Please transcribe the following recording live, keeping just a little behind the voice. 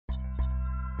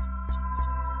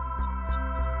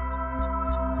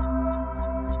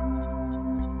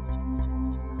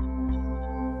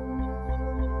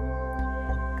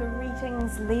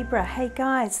Greetings Libra. Hey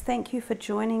guys, thank you for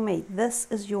joining me. This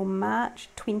is your March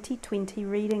 2020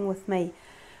 reading with me.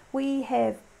 We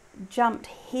have jumped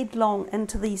headlong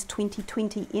into these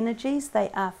 2020 energies.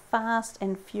 They are fast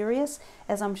and furious,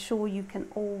 as I'm sure you can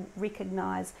all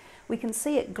recognize. We can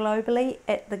see it globally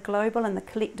at the global and the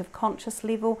collective conscious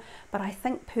level, but I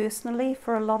think personally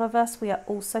for a lot of us we are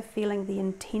also feeling the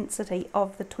intensity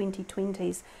of the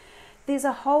 2020s. There's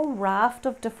a whole raft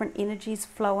of different energies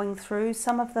flowing through.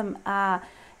 Some of them are,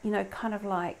 kind of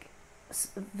like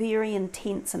very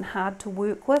intense and hard to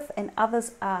work with, and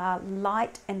others are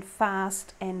light and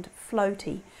fast and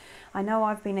floaty. I know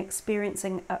I've been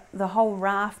experiencing the whole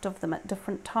raft of them at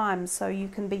different times, so you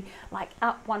can be like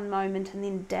up one moment and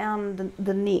then down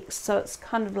the next, so it's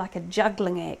kind of like a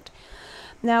juggling act.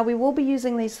 Now we will be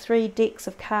using these 3 decks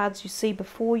of cards you see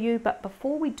before you, but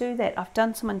before we do that I've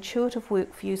done some intuitive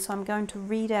work for you, so I'm going to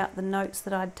read out the notes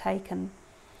that I'd taken.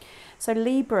 So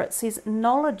Libra, it says,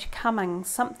 knowledge coming,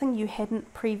 something you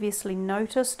hadn't previously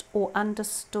noticed or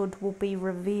understood will be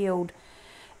revealed.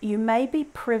 You may be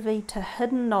privy to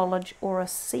hidden knowledge or a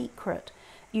secret.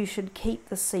 You should keep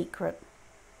the secret.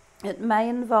 It may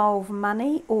involve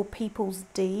money or people's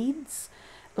deeds,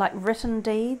 like written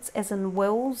deeds as in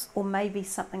wills, or maybe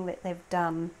something that they've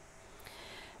done.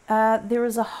 There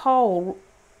is a hole.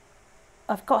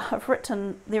 I've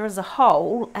written there is a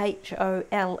hole,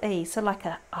 H-O-L-E, so like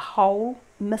a hole,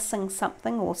 missing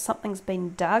something, or something's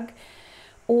been dug,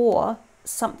 or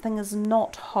something is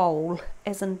not whole,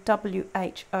 as in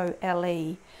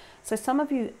W-H-O-L-E. So some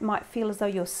of you might feel as though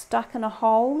you're stuck in a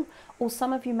hole, or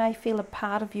some of you may feel a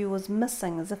part of you is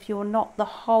missing, as if you're not the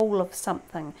whole of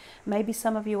something. Maybe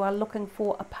some of you are looking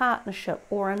for a partnership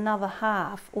or another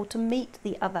half, or to meet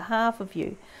the other half of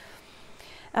you.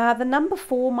 The number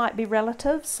 4 might be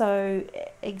relative, so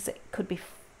it could be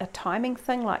a timing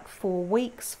thing like 4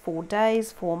 weeks, 4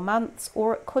 days, 4 months,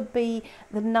 or it could be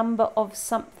the number of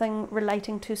something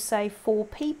relating to, say, 4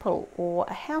 people, or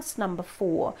a house number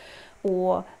 4,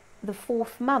 or the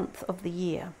 4th month of the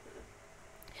year.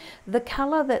 The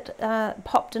colour that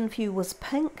popped in for you was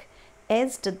pink,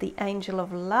 as did the angel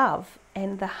of love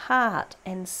and the heart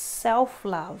and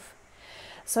self-love.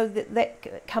 So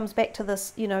that comes back to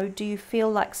this, do you feel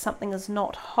like something is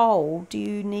not whole? Do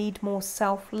you need more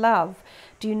self-love?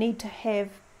 Do you need to have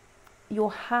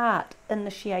your heart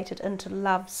initiated into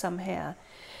love somehow?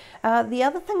 The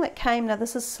other thing that came, now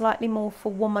this is slightly more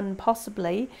for woman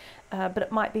possibly, but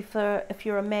it might be for, if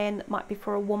you're a man, it might be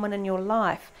for a woman in your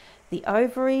life. The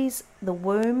ovaries, the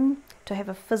womb, to have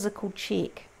a physical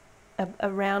check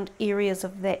around areas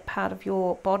of that part of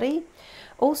your body.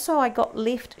 Also, I got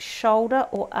left shoulder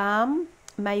or arm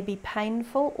may be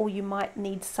painful, or you might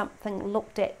need something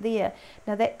looked at there.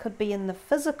 Now that could be in the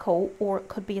physical, or it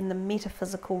could be in the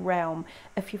metaphysical realm.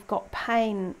 If you've got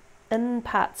pain in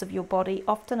parts of your body,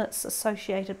 often it's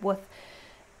associated with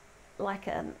like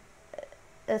a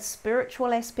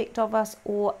spiritual aspect of us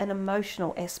or an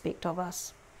emotional aspect of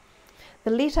us.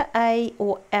 The letter A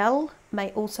or L may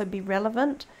also be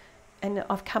relevant, and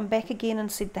I've come back again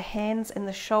and said the hands and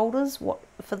the shoulders, what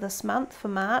for this month, for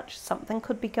March, something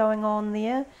could be going on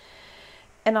there.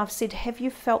 And I've said, have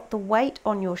you felt the weight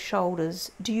on your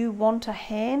shoulders? Do you want a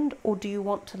hand, or do you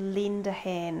want to lend a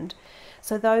hand?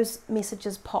 So those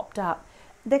messages popped up.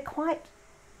 They're quite,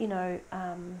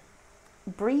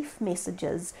 brief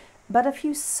messages, but if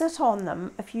you sit on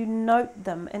them, if you note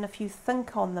them, and if you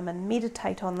think on them and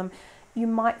meditate on them, you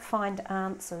might find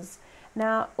answers.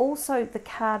 Now also the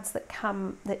cards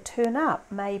that turn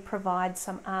up may provide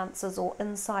some answers or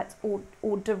insights,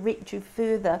 or direct you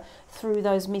further through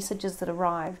those messages that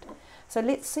arrived. So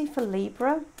let's see for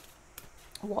Libra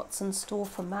what's in store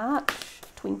for March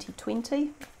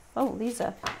 2020. Oh, these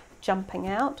are jumping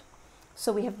out.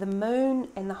 So we have the Moon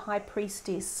and the High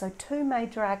Priestess, so 2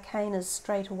 major arcanas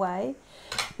straight away.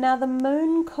 Now the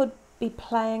Moon could be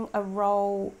playing a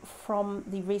role from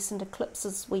the recent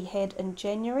eclipses we had in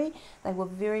January. They were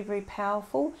very, very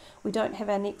powerful. We don't have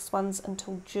our next ones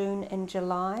until June and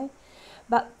July.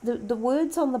 But the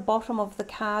words on the bottom of the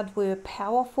card were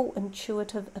powerful,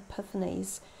 intuitive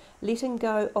epiphanies, letting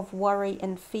go of worry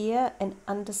and fear, and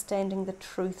understanding the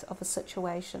truth of a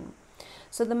situation.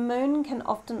 So the Moon can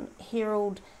often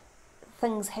herald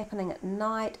things happening at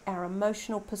night, our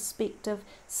emotional perspective,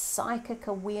 psychic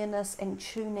awareness and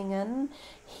tuning in,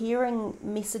 hearing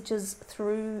messages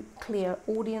through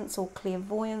clairaudience or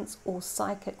clairvoyance or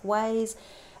psychic ways.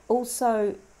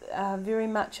 Also very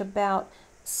much about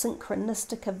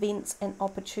synchronistic events and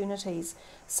opportunities.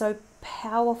 So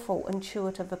powerful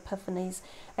intuitive epiphanies.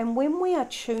 And when we are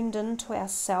tuned into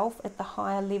ourself at the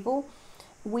higher level,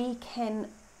 we can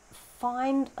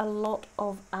find a lot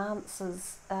of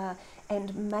answers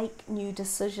and make new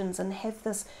decisions and have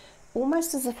this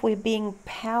almost as if we're being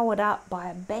powered up by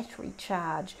a battery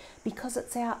charge, because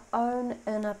it's our own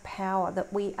inner power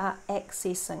that we are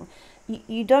accessing.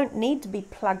 You don't need to be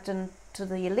plugged into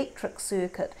the electric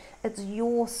circuit. It's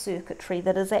your circuitry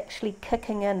that is actually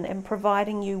kicking in and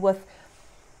providing you with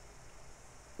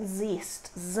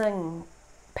zest, zing,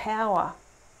 power,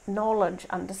 knowledge,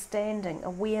 understanding,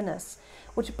 awareness.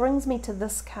 Which brings me to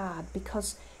this card,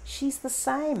 because she's the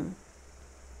same.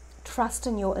 Trust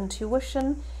in your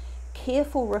intuition,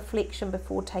 careful reflection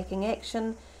before taking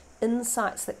action,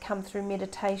 insights that come through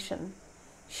meditation.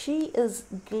 She is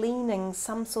gleaning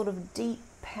some sort of deep,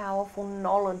 powerful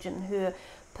knowledge in her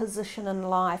position in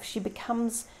life. She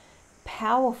becomes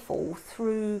powerful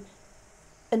through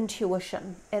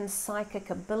intuition and psychic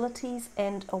abilities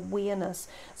and awareness.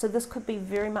 So this could be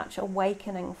very much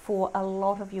awakening for a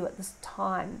lot of you at this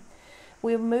time.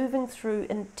 We're moving through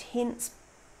intense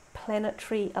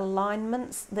planetary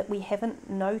alignments that we haven't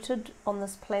noted on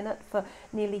this planet for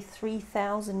nearly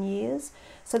 3,000 years.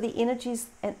 So the energies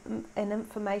and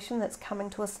information that's coming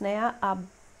to us now are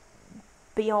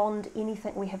beyond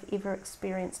anything we have ever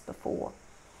experienced before.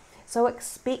 So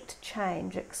expect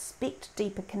change, expect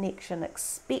deeper connection,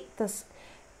 expect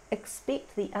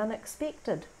the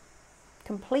unexpected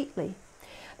completely.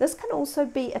 This can also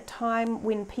be a time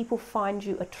when people find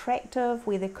you attractive,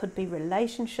 where there could be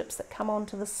relationships that come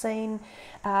onto the scene,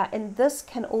 and this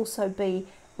can also be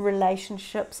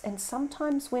relationships, and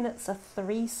sometimes when it's a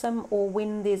threesome or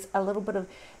when there's a little bit of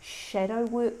shadow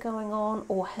work going on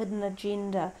or hidden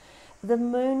agenda. The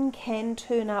moon can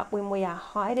turn up when we are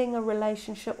hiding a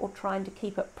relationship or trying to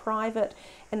keep it private,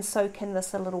 and so can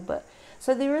this a little bit.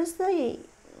 So there is the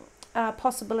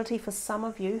possibility for some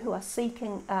of you who are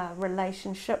seeking a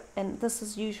relationship, and this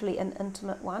is usually an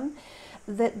intimate one,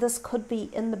 that this could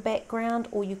be in the background,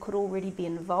 or you could already be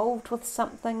involved with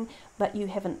something but you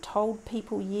haven't told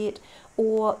people yet,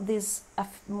 or there's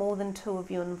more than two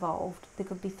of you involved. There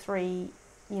could be three.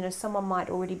 Someone might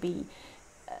already be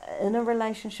in a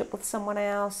relationship with someone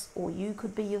else, or you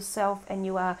could be yourself and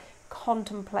you are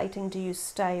contemplating, do you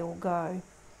stay or go?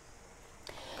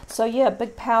 So yeah, a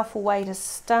big powerful way to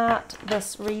start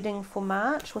this reading for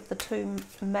March with the two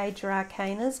major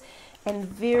arcanas, and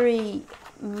very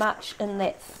much in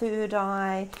that third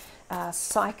eye,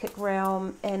 psychic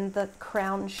realm, and the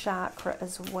crown chakra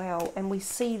as well. And we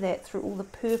see that through all the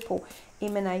purple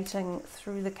emanating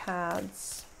through the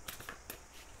cards.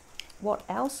 What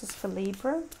else is for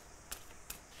Libra?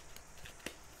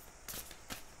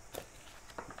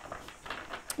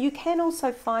 You can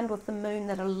also find with the moon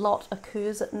that a lot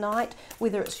occurs at night,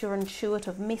 whether it's your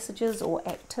intuitive messages or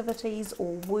activities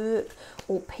or work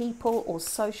or people or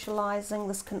socializing.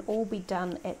 This can all be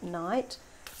done at night.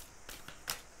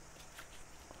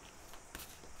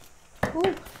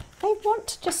 Ooh, they want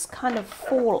to just kind of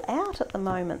fall out at the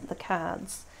moment, the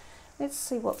cards. Let's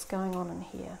see what's going on in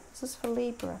here. This is for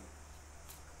Libra.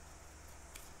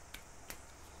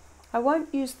 I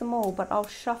won't use them all, but I'll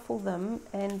shuffle them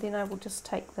and then I will just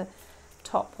take the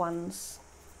top ones.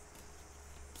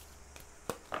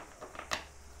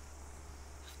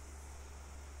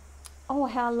 Oh,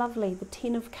 how lovely, the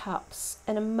Ten of Cups.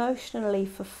 An emotionally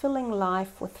fulfilling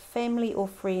life with family or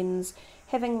friends,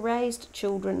 having raised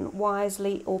children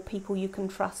wisely or people you can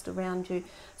trust around you.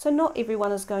 So not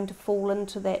everyone is going to fall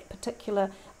into that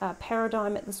particular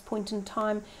paradigm at this point in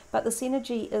time, but this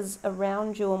energy is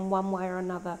around you in one way or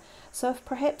another. So if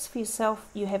perhaps for yourself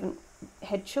you haven't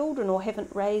had children or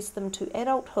haven't raised them to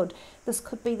adulthood, this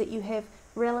could be that you have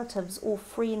relatives or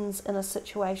friends in a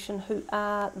situation who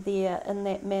are there in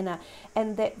that manner,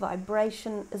 and that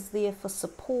vibration is there for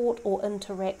support or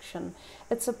interaction.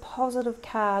 It's a positive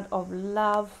card of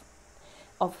love,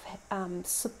 of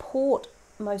support.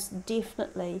 Most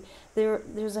definitely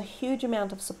there's a huge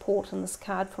amount of support in this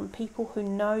card from people who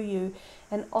know you,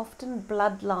 and often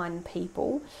bloodline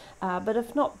people, but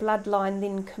if not bloodline,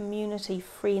 then community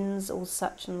friends or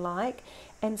such and like.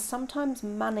 And sometimes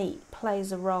money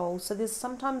plays a role, so there's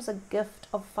sometimes a gift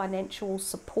of financial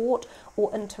support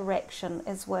or interaction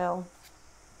as well.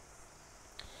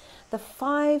 The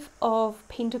Five of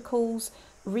Pentacles,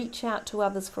 reach out to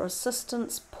others for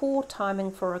assistance, poor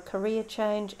timing for a career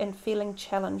change, and feeling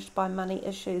challenged by money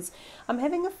issues. I'm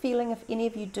having a feeling if any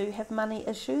of you do have money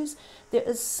issues, there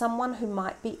is someone who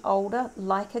might be older,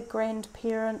 like a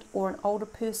grandparent or an older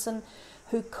person,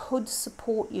 who could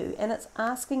support you, and it's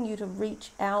asking you to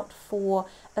reach out for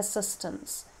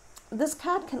assistance. This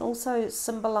card can also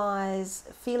symbolize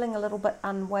feeling a little bit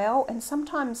unwell and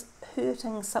sometimes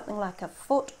hurting something like a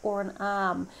foot or an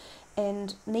arm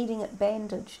and needing it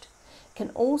bandaged.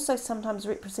 Can also sometimes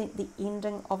represent the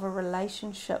ending of a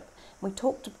relationship. We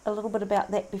talked a little bit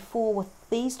about that before with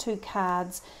these two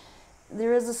cards.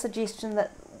 There is a suggestion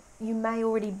that you may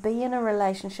already be in a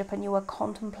relationship and you are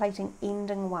contemplating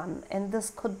ending one, and this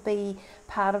could be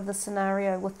part of the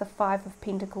scenario with the Five of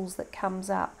Pentacles that comes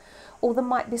up. Or there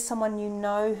might be someone you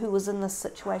know who is in this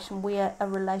situation where a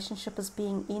relationship is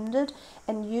being ended,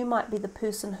 and you might be the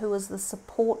person who is the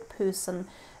support person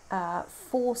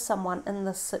for someone in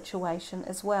this situation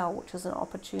as well, which is an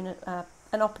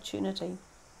opportunity.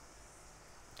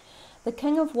 The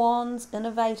King of Wands,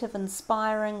 innovative,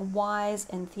 inspiring, wise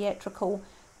and theatrical,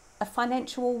 a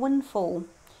financial windfall.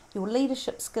 Your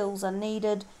leadership skills are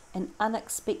needed, an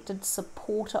unexpected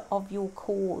supporter of your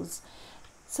cause.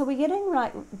 So we're getting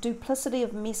like duplicity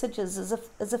of messages, as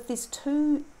if there's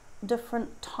two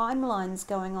different timelines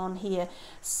going on here.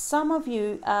 Some of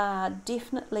you are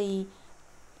definitely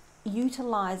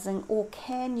utilizing or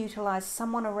can utilize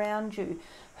someone around you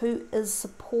who is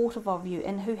supportive of you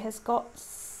and who has got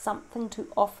something to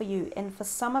offer you. And for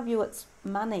some of you it's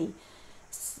money.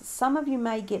 Some of you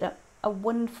may get a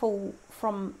windfall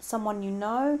from someone you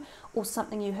know or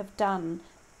something you have done.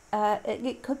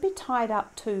 It could be tied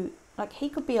up to, like, he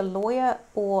could be a lawyer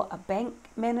or a bank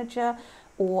manager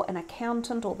or an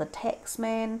accountant or the tax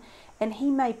man, and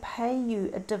he may pay you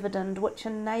a dividend which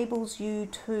enables you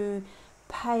to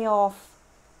pay off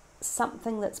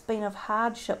something that's been of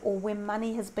hardship, or where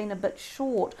money has been a bit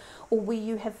short, or where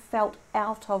you have felt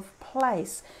out of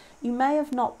place. You may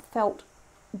have not felt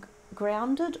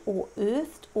grounded or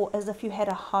earthed, or as if you had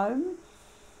a home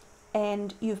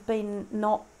and you've been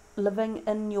not living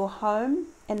in your home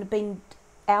and been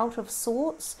out of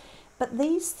sorts. But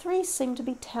these three seem to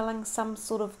be telling some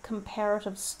sort of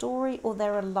comparative story, or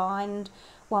they're aligned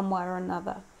one way or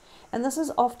another. And this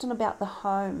is often about the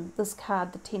home, this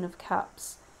card, the Ten of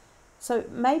Cups. So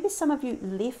maybe some of you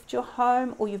left your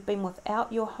home, or you've been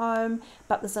without your home,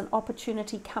 but there's an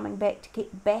opportunity coming back to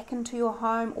get back into your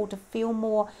home, or to feel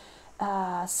more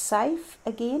safe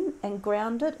again and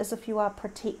grounded, as if you are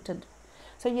protected.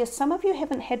 So yes, some of you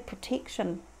haven't had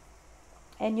protection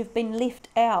and you've been left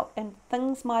out, and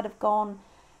things might have gone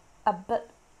a bit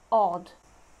odd,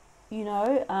 you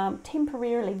know,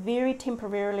 temporarily, very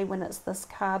temporarily, when it's this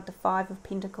card, the Five of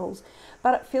Pentacles.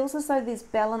 But it feels as though there's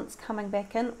balance coming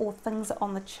back in, or things are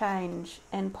on the change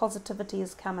and positivity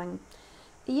is coming.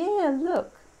 Yeah,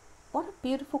 look, what a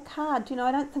beautiful card. You know,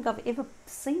 I don't think I've ever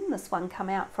seen this one come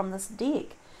out from this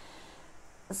deck.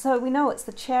 So we know it's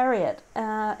the Chariot,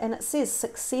 and it says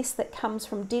success that comes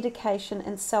from dedication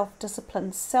and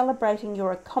self-discipline, celebrating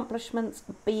your accomplishments,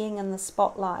 being in the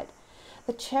spotlight.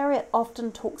 The Chariot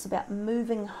often talks about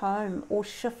moving home, or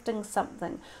shifting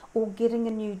something, or getting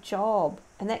a new job,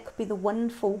 and that could be the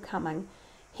windfall coming.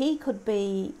 He could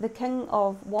be, the King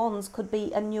of Wands could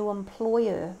be a new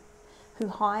employer who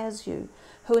hires you,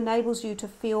 who enables you to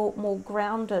feel more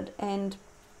grounded and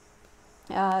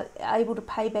able to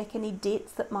pay back any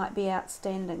debts that might be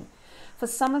outstanding. For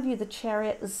some of you, the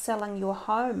Chariot is selling your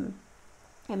home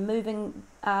and moving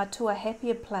to a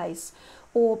happier place,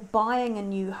 or buying a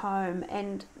new home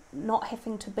and not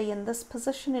having to be in this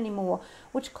position anymore,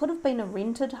 which could have been a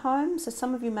rented home. So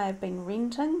some of you may have been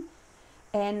renting,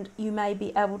 and you may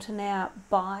be able to now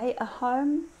buy a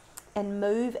home and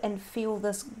move and feel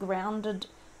this grounded,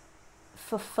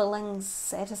 fulfilling,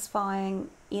 satisfying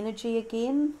energy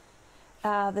again.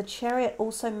 The Chariot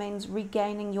also means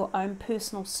regaining your own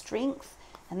personal strength,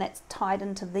 and that's tied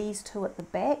into these two at the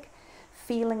back.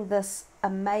 Feeling this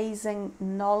amazing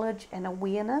knowledge and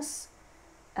awareness,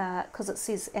 because it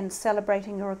says, and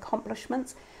celebrating your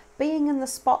accomplishments, being in the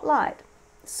spotlight.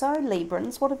 So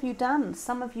Librans, what have you done?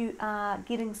 Some of you are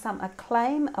getting some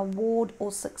acclaim, award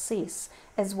or success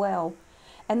as well.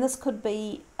 And this could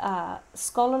be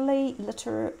scholarly,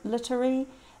 literary.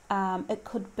 It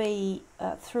could be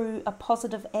through a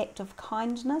positive act of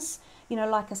kindness, you know,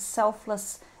 like a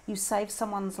selfless, you save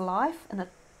someone's life and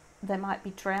they might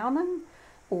be drowning,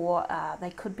 or they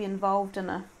could be involved in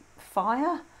a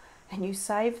fire and you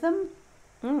save them.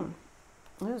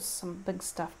 There's some big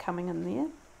stuff coming in there.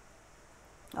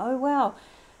 Oh wow,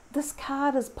 this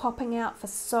card is popping out for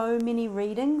so many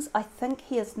readings. I think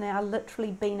he has now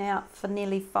literally been out for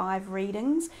nearly 5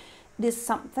 readings. There's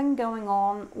something going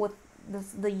on with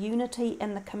the unity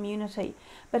in the community.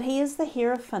 But he is the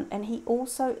Hierophant, and he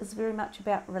also is very much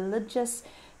about religious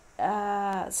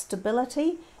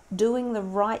stability, doing the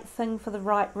right thing for the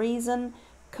right reason,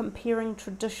 comparing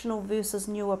traditional versus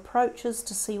new approaches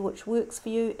to see which works for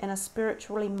you, and a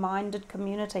spiritually minded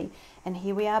community. And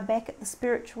here we are back at the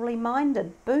spiritually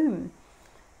minded. Boom.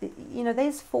 You know,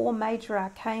 there's 4 major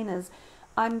arcanas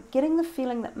I'm getting the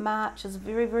feeling that March is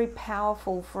very, very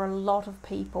powerful for a lot of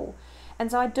people. And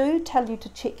so I do tell you to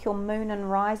check your moon and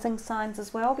rising signs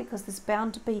as well, because there's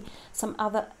bound to be some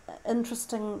other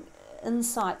interesting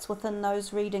insights within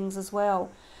those readings as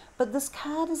well. But this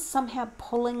card is somehow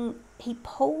he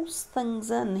pulls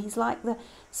things in. He's like the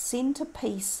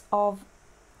centerpiece of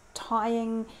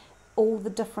tying all the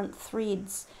different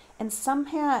threads. And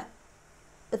somehow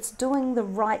it's doing the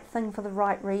right thing for the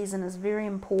right reason is very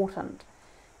important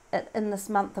in this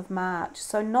month of March.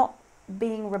 So not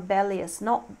being rebellious,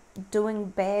 not doing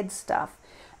bad stuff,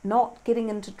 not getting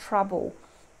into trouble.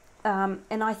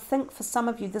 And I think for some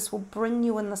of you this will bring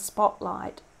you in the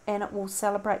spotlight, and it will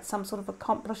celebrate some sort of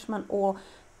accomplishment or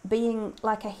being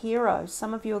like a hero.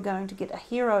 Some of you are going to get a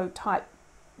hero type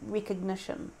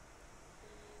recognition.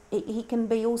 He can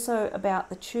be also about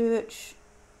the church,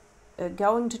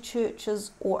 going to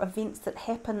churches, or events that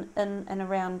happen in and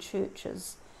around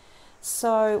churches.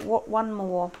 So what, one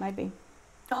more maybe.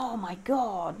 Oh my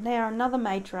God, now another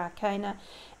major arcana,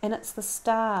 and it's the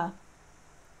Star.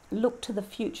 Look to the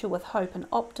future with hope and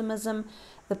optimism,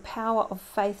 the power of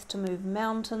faith to move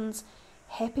mountains,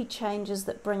 happy changes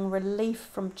that bring relief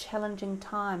from challenging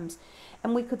times.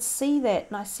 And we could see that,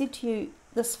 and I said to you,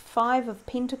 this Five of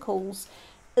Pentacles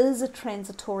is a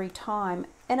transitory time,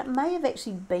 and it may have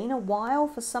actually been a while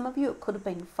for some of you. It could have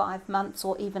been 5 months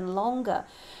or even longer,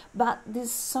 but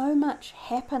there's so much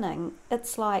happening.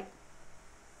 It's like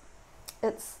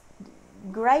it's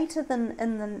greater than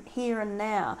in the here and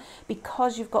now,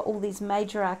 because you've got all these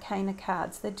major arcana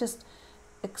cards. They're just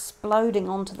exploding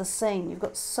onto the scene. You've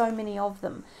got so many of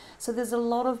them. So there's a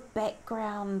lot of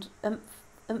background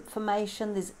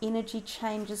information. There's energy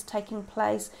changes taking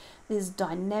place. There's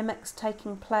dynamics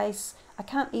taking place. I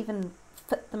can't even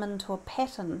fit them into a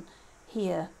pattern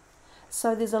here.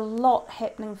 So there's a lot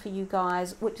happening for you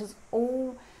guys, which is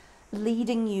all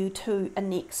leading you to a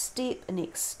next step, a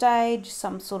next stage,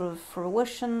 some sort of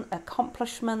fruition,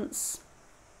 accomplishments.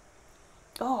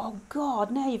 Oh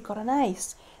God, now you've got an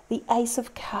ace, the Ace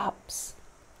of Cups.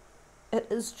 It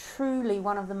is truly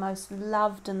one of the most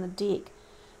loved in the deck.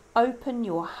 Open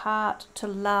your heart to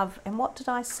love. And what did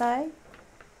I say?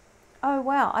 Oh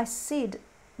wow, I said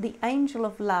the angel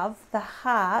of love, the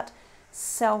heart,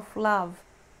 self-love.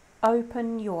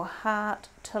 Open your heart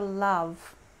to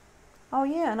love. Oh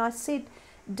yeah, and I said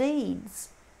deeds.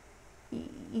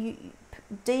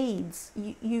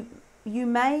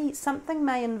 Something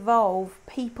may involve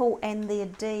people and their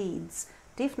deeds.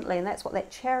 Definitely, and that's what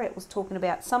that Chariot was talking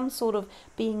about. Some sort of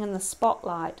being in the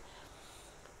spotlight.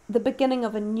 The beginning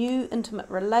of a new intimate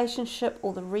relationship,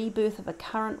 or the rebirth of a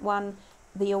current one.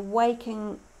 The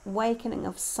awakening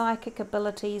of psychic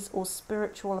abilities or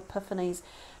spiritual epiphanies.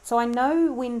 So I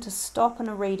know when to stop in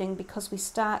a reading, because we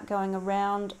start going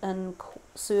around in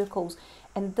circles,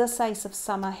 and this Ace of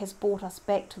Summer has brought us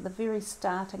back to the very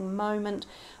starting moment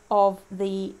of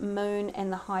the Moon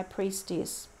and the High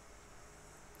Priestess.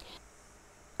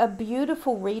 A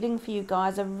beautiful reading for you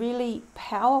guys, a really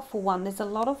powerful one. There's a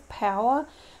lot of power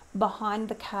behind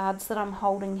the cards that I'm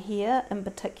holding here in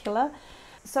particular.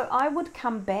 So I would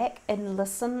come back and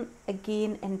listen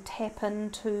again and tap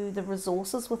into the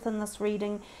resources within this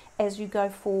reading as you go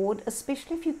forward,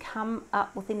 especially if you come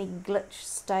up with any glitch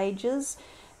stages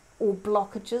or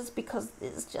blockages, because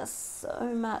there's just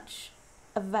so much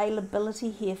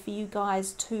availability here for you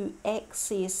guys to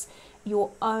access your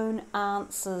own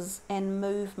answers and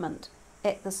movement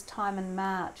at this time in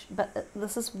March. But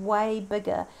this is way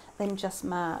bigger than just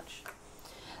March.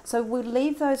 So we'll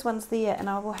leave those ones there, and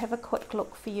I will have a quick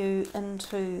look for you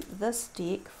into this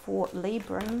deck for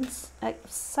Librans.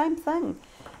 Same thing,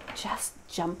 just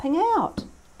jumping out.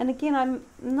 And again, I'm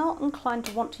not inclined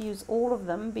to want to use all of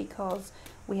them, because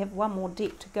we have one more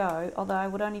deck to go, although I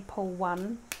would only pull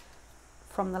one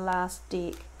from the last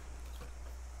deck.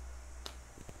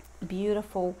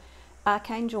 Beautiful.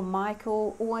 Archangel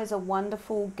Michael, always a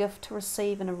wonderful gift to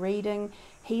receive in a reading.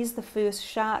 He's the first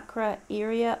chakra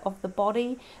area of the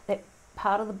body. That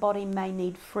part of the body may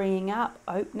need freeing up,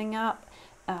 opening up,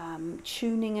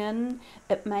 tuning in.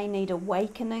 It may need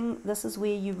awakening. This is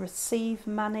where you receive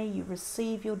money, you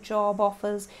receive your job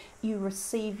offers, you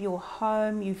receive your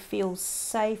home, you feel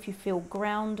safe, you feel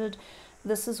grounded.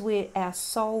 This is where our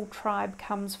soul tribe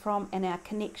comes from, and our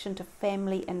connection to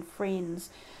family and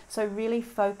friends. So really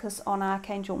focus on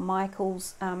Archangel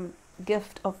Michael's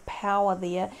gift of power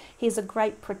there. He's a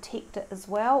great protector as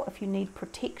well if you need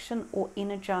protection or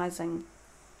energizing.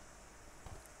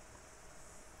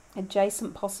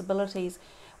 Adjacent possibilities.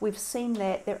 we've seen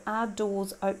that there are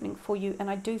doors opening for you, and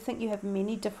I do think you have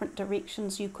many different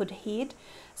directions you could head.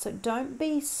 So don't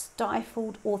be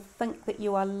stifled or think that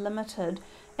you are limited.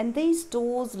 And these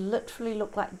doors literally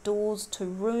look like doors to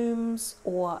rooms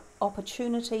or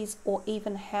opportunities or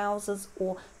even houses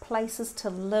or places to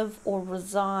live or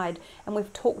reside. And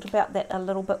we've talked about that a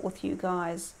little bit with you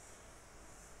guys.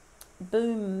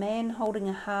 Boom, man holding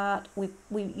a heart.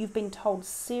 You've been told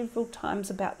several times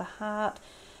about the heart,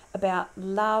 about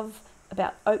love,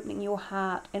 about opening your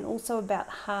heart, and also about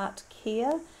heart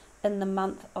care in the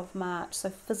month of March. So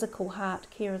physical heart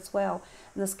care as well.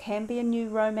 And this can be a new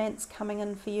romance coming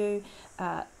in for you,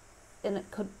 and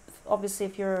it could, obviously,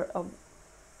 if you're a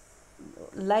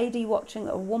lady watching,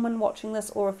 a woman watching this,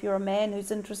 or if you're a man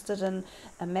who's interested in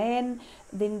a man,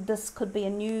 then this could be a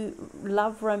new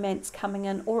love romance coming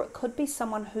in, or it could be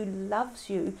someone who loves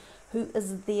you, who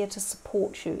is there to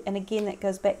support you. And again, that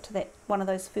goes back to that one of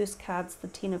those first cards, the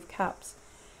 10 of Cups.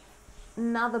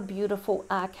 Another beautiful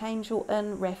archangel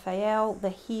in Raphael, the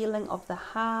healing of the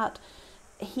heart,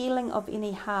 healing of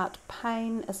any heart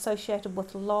pain associated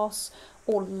with loss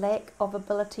or lack of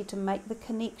ability to make the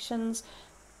connections,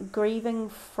 grieving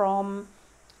from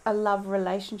a love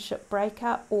relationship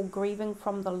breakup, or grieving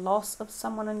from the loss of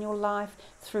someone in your life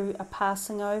through a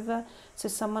passing over. So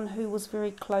someone who was very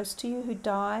close to you who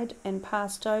died and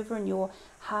passed over, and your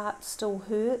heart still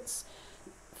hurts.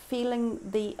 Feeling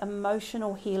the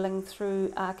emotional healing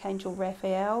through Archangel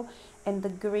Raphael and the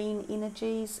green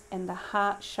energies and the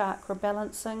heart chakra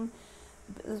balancing.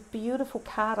 This beautiful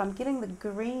card. I'm getting the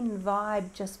green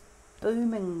vibe just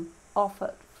booming off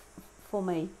it for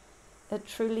me. It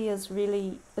truly is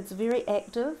really, it's very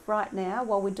active right now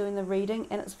while we're doing the reading,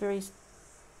 and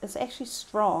it's actually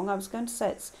strong. I was going to say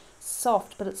it's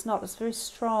soft, but it's not. It's very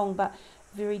strong, but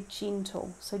very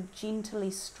gentle. So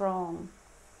gently strong.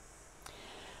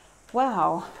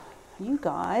 Wow, you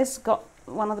guys got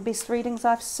one of the best readings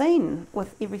I've seen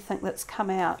with everything that's come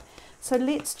out. So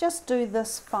let's just do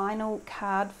this final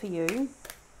card for you.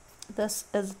 This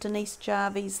is Denise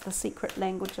Jarvie's The Secret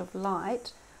Language of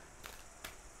Light.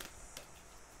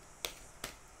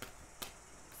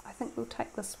 I think we'll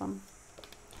take this one.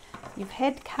 You've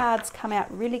had cards come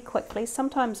out really quickly.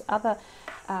 Sometimes other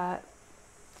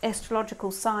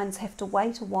astrological signs have to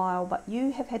wait a while, but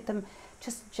you have had them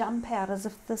just jump out as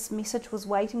if this message was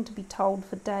waiting to be told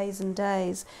for days and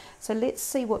days. So let's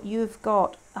see what you've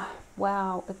got. Oh,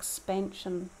 wow,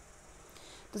 expansion.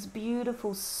 This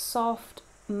beautiful, soft,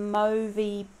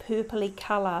 mauvey, purpley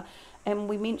colour. And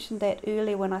we mentioned that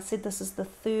earlier when I said this is the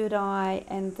third eye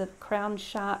and the crown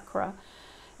chakra.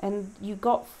 And you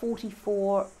got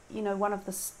 44, you know, one of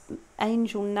the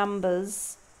angel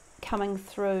numbers coming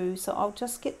through. So I'll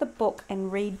just get the book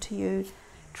and read to you.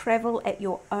 Travel at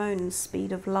your own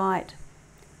speed of light.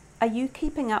 Are you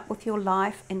keeping up with your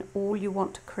life and all you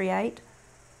want to create?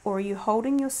 Or are you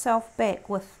holding yourself back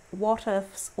with what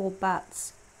ifs or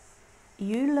buts?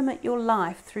 You limit your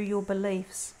life through your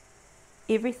beliefs.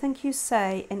 Everything you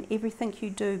say and everything you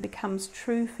do becomes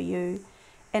true for you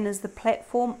and is the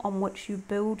platform on which you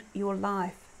build your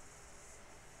life.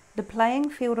 The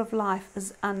playing field of life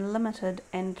is unlimited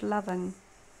and loving.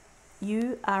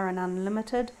 You are an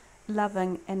unlimited,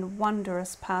 loving and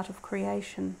wondrous part of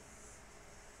creation.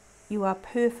 You are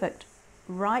perfect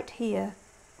right here,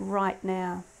 right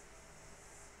now.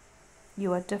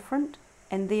 You are different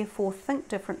and therefore think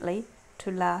differently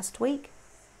to last week,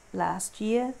 last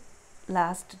year,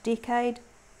 last decade,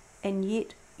 and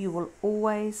yet you will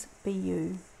always be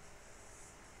you.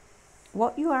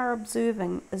 What you are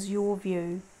observing is your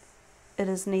view. It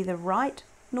is neither right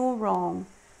nor wrong,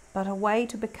 but a way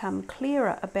to become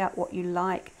clearer about what you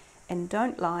like and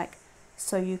don't like,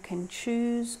 so you can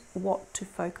choose what to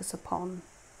focus upon.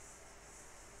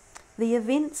 The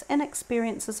events and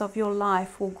experiences of your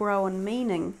life will grow in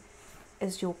meaning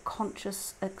as your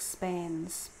conscious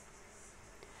expands.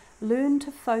 Learn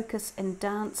to focus and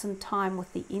dance in time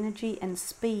with the energy and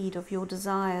speed of your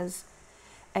desires,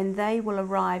 and they will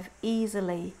arrive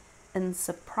easily in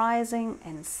surprising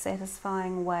and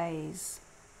satisfying ways.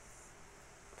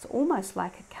 It's almost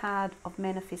like a card of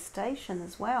manifestation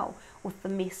as well with the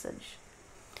message.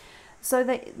 So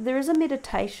there is a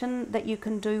meditation that you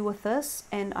can do with this,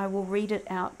 and I will read it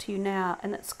out to you now,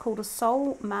 and it's called a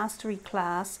Soul Mastery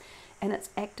Class, and it's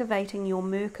activating your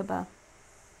Merkaba.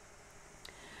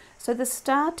 So the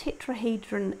star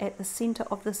tetrahedron at the center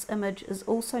of this image is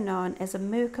also known as a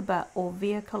Merkaba or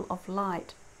vehicle of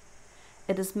light.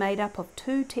 It is made up of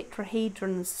two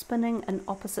tetrahedrons spinning in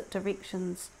opposite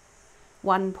directions.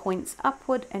 One points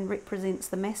upward and represents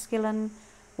the masculine,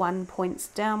 one points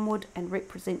downward and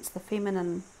represents the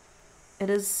feminine. It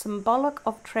is symbolic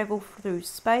of travel through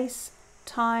space,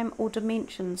 time, or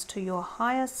dimensions to your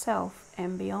higher self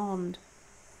and beyond.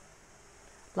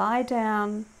 Lie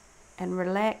down and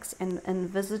relax and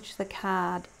envisage the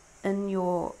card in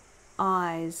your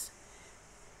eyes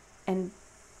and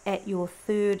at your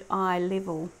third eye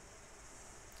level.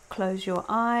 Close your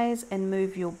eyes and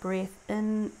move your breath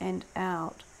in and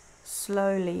out,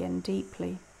 slowly and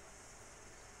deeply.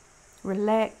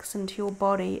 Relax into your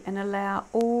body and allow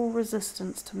all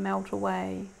resistance to melt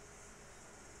away.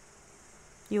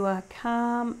 You are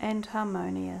calm and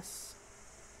harmonious.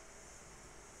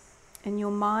 In your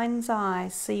mind's eye,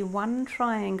 see one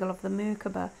triangle of the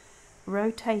Merkaba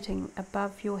rotating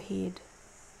above your head.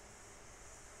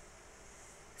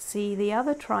 See the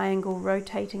other triangle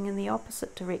rotating in the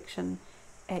opposite direction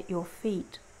at your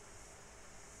feet.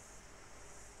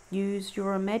 Use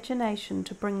your imagination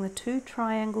to bring the two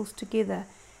triangles together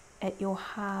at your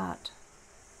heart,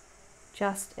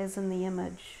 just as in the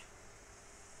image.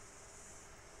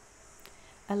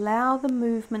 Allow the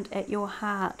movement at your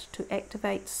heart to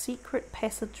activate secret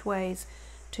passageways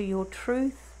to your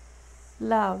truth,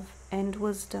 love, and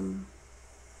wisdom.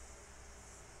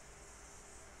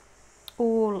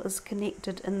 All is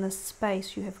connected in this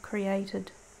space you have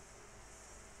created.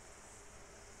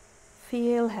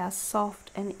 Feel how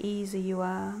soft and easy you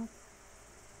are.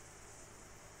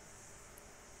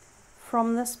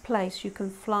 From this place you can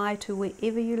fly to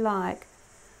wherever you like,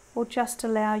 or just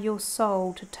allow your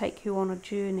soul to take you on a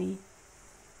journey.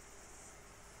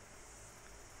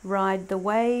 Ride the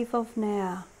wave of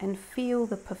now and feel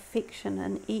the perfection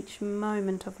in each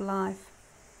moment of life.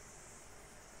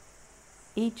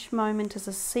 Each moment is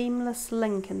a seamless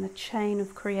link in the chain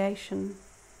of creation.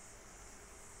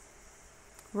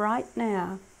 Right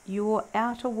now, your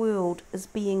outer world is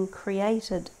being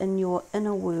created in your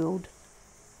inner world.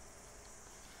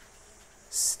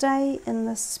 Stay in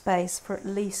this space for at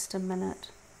least a minute.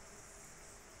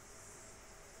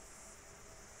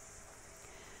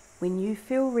 When you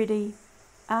feel ready,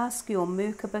 ask your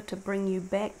Merkaba to bring you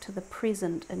back to the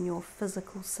present in your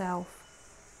physical self.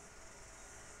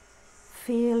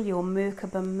 Feel your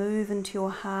Merkaba move into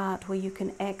your heart where you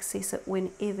can access it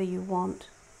whenever you want.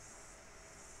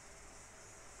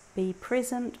 Be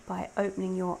present by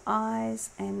opening your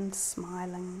eyes and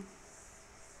smiling.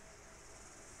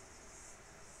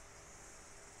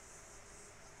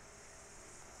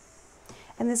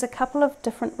 And there's a couple of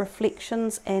different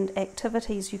reflections and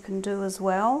activities you can do as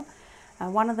well.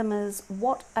 One of them is,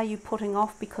 what are you putting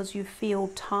off because you feel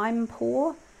time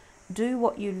poor? Do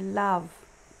what you love.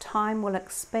 Time will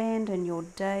expand and your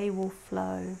day will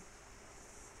flow.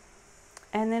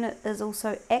 And then it is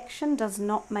also, action does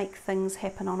not make things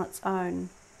happen on its own.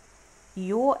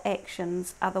 Your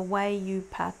actions are the way you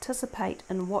participate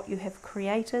in what you have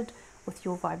created with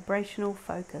your vibrational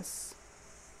focus.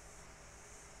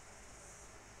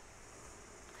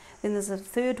 Then there's a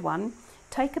third one.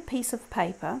 Take a piece of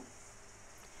paper.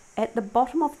 At the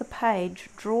bottom of the page,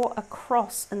 draw a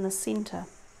cross in the center.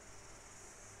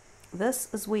 This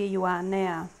is where you are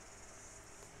now.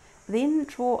 Then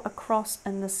draw a cross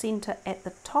in the center at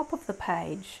the top of the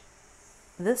page.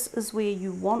 This is where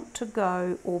you want to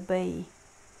go or be.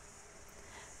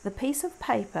 The piece of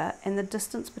paper and the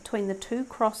distance between the two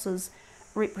crosses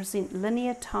represent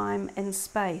linear time and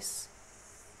space.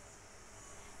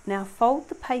 Now fold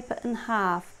the paper in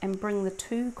half and bring the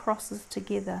two crosses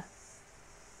together.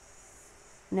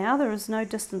 Now there is no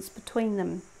distance between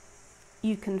them.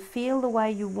 You can feel the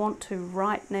way you want to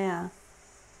right now.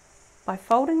 By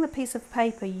folding the piece of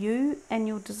paper, you and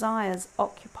your desires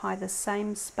occupy the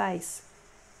same space.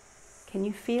 Can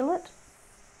you feel it?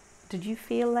 Did you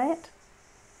feel that?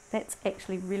 That's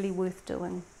actually really worth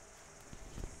doing.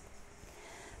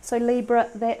 So Libra,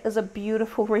 that is a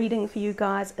beautiful reading for you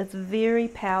guys. It's very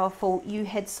powerful. You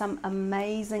had some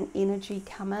amazing energy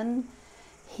come in,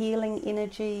 healing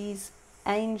energies,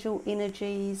 angel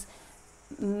energies,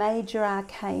 major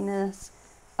arcanas,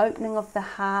 opening of the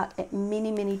heart at many,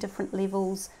 many different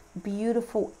levels,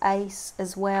 beautiful ace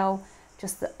as well,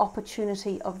 just the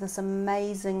opportunity of this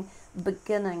amazing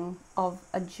beginning of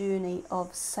a journey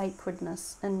of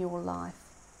sacredness in your life.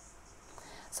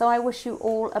 So I wish you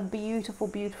all a beautiful,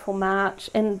 beautiful March,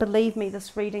 and believe me,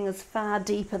 this reading is far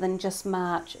deeper than just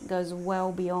March. It goes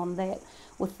well beyond that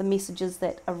with the messages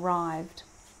that arrived.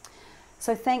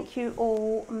 So thank you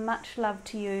all, much love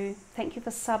to you. Thank you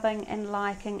for subbing and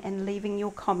liking and leaving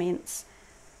your comments.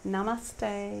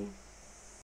 Namaste.